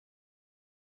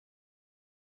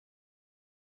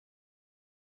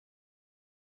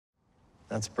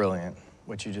That's brilliant,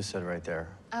 what you just said right there.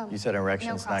 Oh, you said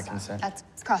erection's no not crosstalk. consent? That's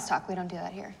crosstalk. We don't do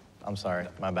that here. I'm sorry,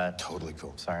 my bad. Totally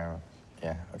cool. Sorry,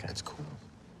 yeah, okay. It's cool.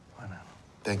 Why not?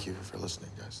 Thank you for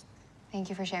listening, guys. Thank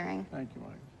you for sharing. Thank you,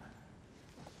 Mike.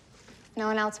 If no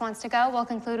one else wants to go, we'll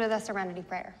conclude with a serenity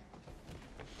prayer.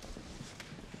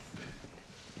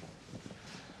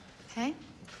 Okay?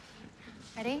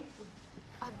 Ready?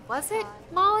 Was it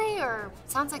Molly, or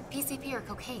sounds like PCP or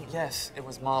cocaine? Yes, it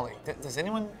was Molly. Does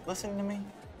anyone listen to me?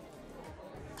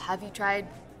 Have you tried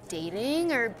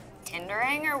dating or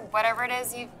Tindering or whatever it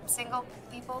is you single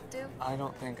people do? I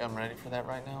don't think I'm ready for that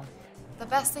right now. The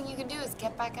best thing you can do is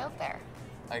get back out there.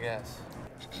 I guess.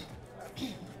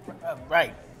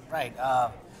 Right.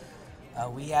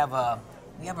 We have a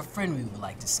friend we would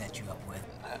like to set you up with.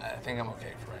 I think I'm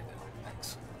okay for right now.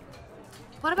 Thanks.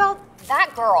 What about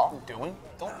that girl? Doing?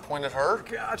 Don't point at her.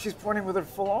 God, she's pointing with her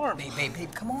full arm.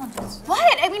 Babe, come on.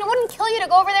 What? I mean, it wouldn't kill you to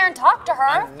go over there and talk to her.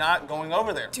 I'm not going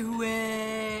over there. Do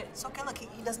it. It's okay, look,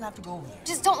 he doesn't have to go over there.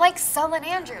 Just don't like sullen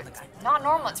Andrew. It's not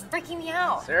normal. It's freaking me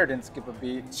out. Sarah didn't skip a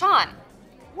beat. Sean.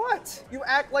 What? You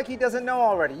act like he doesn't know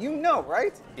already. You know,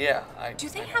 right? Yeah, Do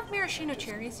they have maraschino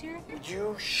cherries here?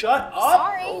 You shut up!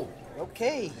 Sorry. Oh,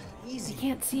 okay, easy. You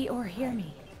can't see or hear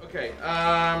me. Okay,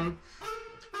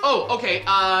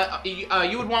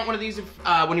 you would want one of these if,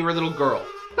 when you were a little girl.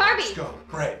 Barbie. Let's go.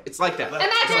 Great. It's like that.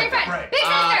 Imaginary friend. Big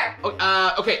sister.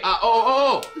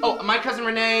 My cousin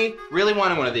Renee really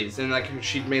wanted one of these, and like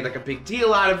she'd made like a big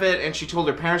deal out of it, and she told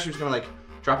her parents she was gonna like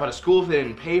drop out of school if they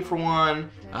didn't pay for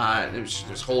one. There was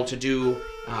this whole to-do,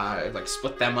 like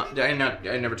split them up. I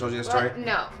never told you this story.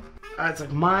 No. It's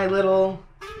like my little...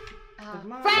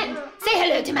 Friend! Say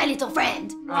hello to my little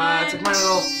friend! it's like my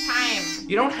little... Time.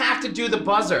 You don't have to do the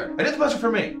buzzer. I did the buzzer for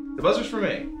me. The buzzer's for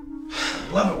me. I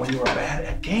love it when you were bad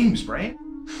at games, Brain.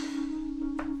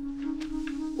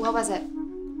 What was it?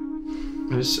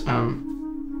 It was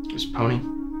Pony.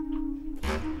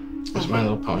 It was My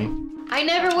Little Pony. I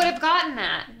never would have gotten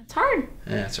that. It's hard.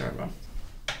 Yeah, it's alright, Mom.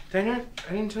 Did I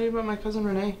didn't tell you about my cousin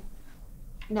Renee.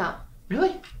 No.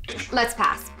 Really? Let's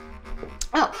pass.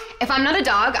 Oh, if I'm not a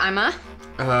dog, I'm a...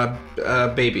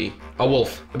 baby. A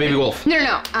wolf. A baby wolf.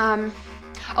 No.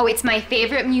 Oh, it's my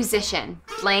favorite musician,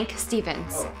 Blank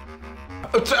Stevens.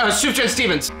 Sufjan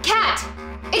Stevens. Cat!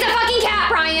 It's a fucking cat,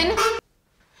 Brian!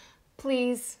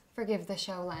 Please forgive the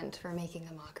show Lent for making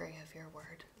a mockery of your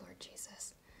word, Lord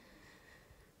Jesus.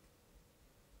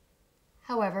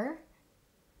 However,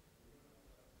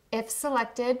 if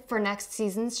selected for next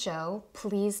season's show,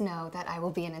 please know that I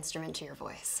will be an instrument to your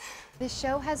voice. This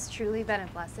show has truly been a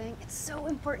blessing. It's so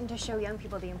important to show young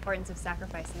people the importance of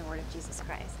sacrifice in the word of Jesus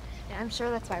Christ. And I'm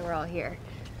sure that's why we're all here.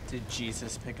 Did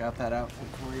Jesus pick out that outfit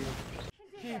for you?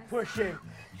 Keep pushing.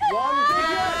 One big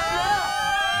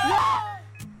shot!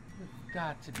 You've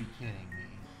got to be kidding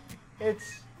me.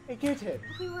 It's a good hit.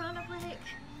 We were on a break.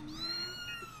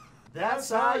 That's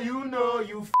how you know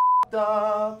you f***ed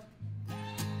up.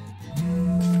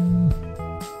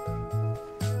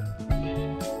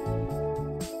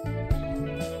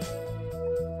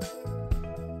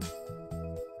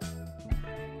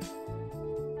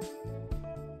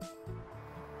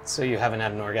 So you haven't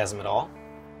had an orgasm at all?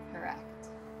 Correct.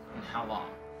 In how long?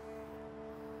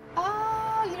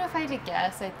 Oh, you know, if I had to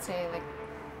guess, I'd say like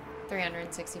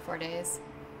 364 days.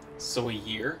 So a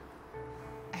year?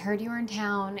 I heard you were in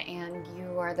town and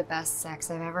you are the best sex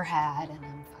I've ever had, and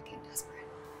I'm fucking desperate.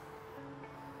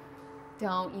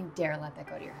 Don't you dare let that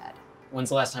go to your head. When's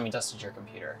the last time you dusted your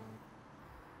computer?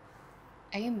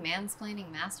 Are you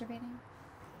mansplaining masturbating?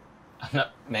 I'm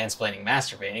not mansplaining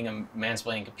masturbating, I'm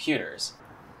mansplaining computers.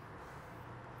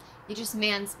 You just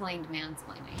mansplained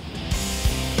mansplaining.